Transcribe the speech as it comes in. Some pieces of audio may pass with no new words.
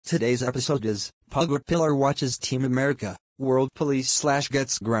Today's episode is Pug-a-pillar watches Team America, World Police /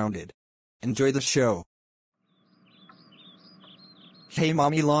 gets grounded. Enjoy the show. Hey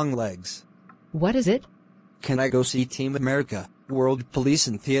mommy long legs. What is it? Can I go see Team America, World Police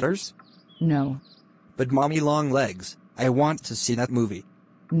in theaters? No. But mommy long legs, I want to see that movie.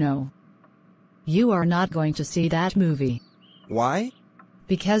 No. You are not going to see that movie. Why?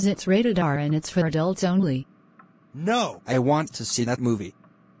 Because it's rated R and it's for adults only. No, I want to see that movie.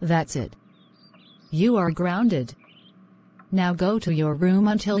 That's it. You are grounded. Now go to your room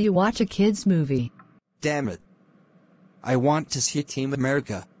until you watch a kids movie. Damn it. I want to see Team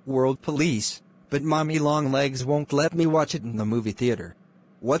America, World Police, but mommy long legs won't let me watch it in the movie theater.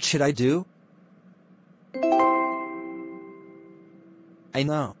 What should I do? I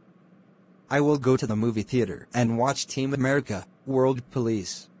know. I will go to the movie theater and watch Team America, World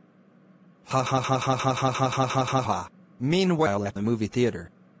Police. Ha ha ha ha ha ha ha ha ha ha ha. Meanwhile at the movie theater.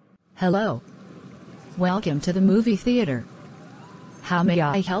 Hello. Welcome to the movie theater. How may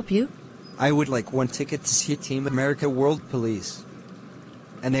I help you? I would like one ticket to see Team America World Police.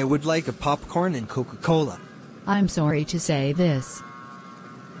 And I would like a popcorn and Coca-Cola. I'm sorry to say this,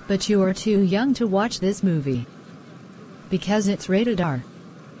 but you are too young to watch this movie. Because it's rated R.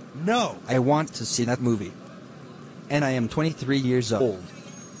 No, I want to see that movie. And I am 23 years old.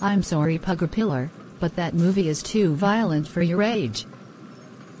 I'm sorry Pug-a-pillar, but that movie is too violent for your age.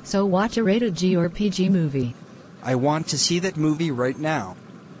 So watch a rated G or PG movie. I want to see that movie right now.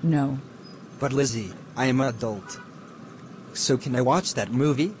 No. But Lizzie, I am an adult. So can I watch that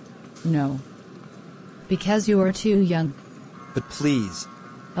movie? No. Because you are too young. But please.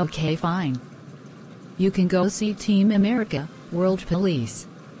 Okay, fine. You can go see Team America, World Police.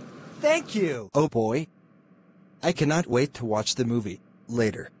 Thank you! Oh boy. I cannot wait to watch the movie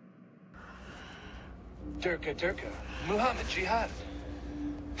later. Durka, Muhammad Jihad.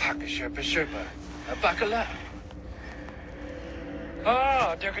 Haka Sherpa Sherpa. Bakala.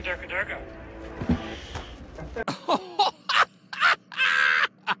 Oh, Durka.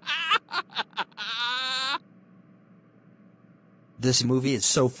 This movie is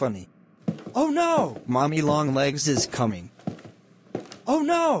so funny. Oh no! Mommy long legs is coming. Oh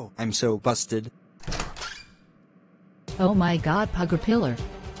no! I'm so busted. Oh my god Pug-a-pillar.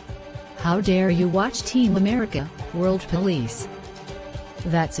 How dare you watch Team America, World Police.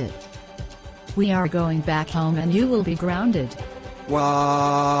 That's it. We are going back home and you will be grounded.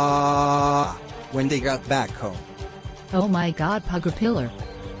 Wah! When they got back home. Oh my god Pug-a-pillar.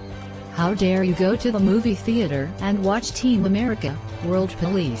 How dare you go to the movie theater and watch Team America, World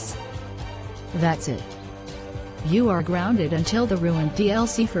Police. That's it. You are grounded until the ruined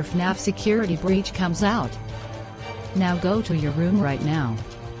DLC for FNAF Security Breach comes out. Now go to your room right now.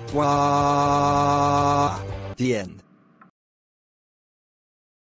 Wah! The end.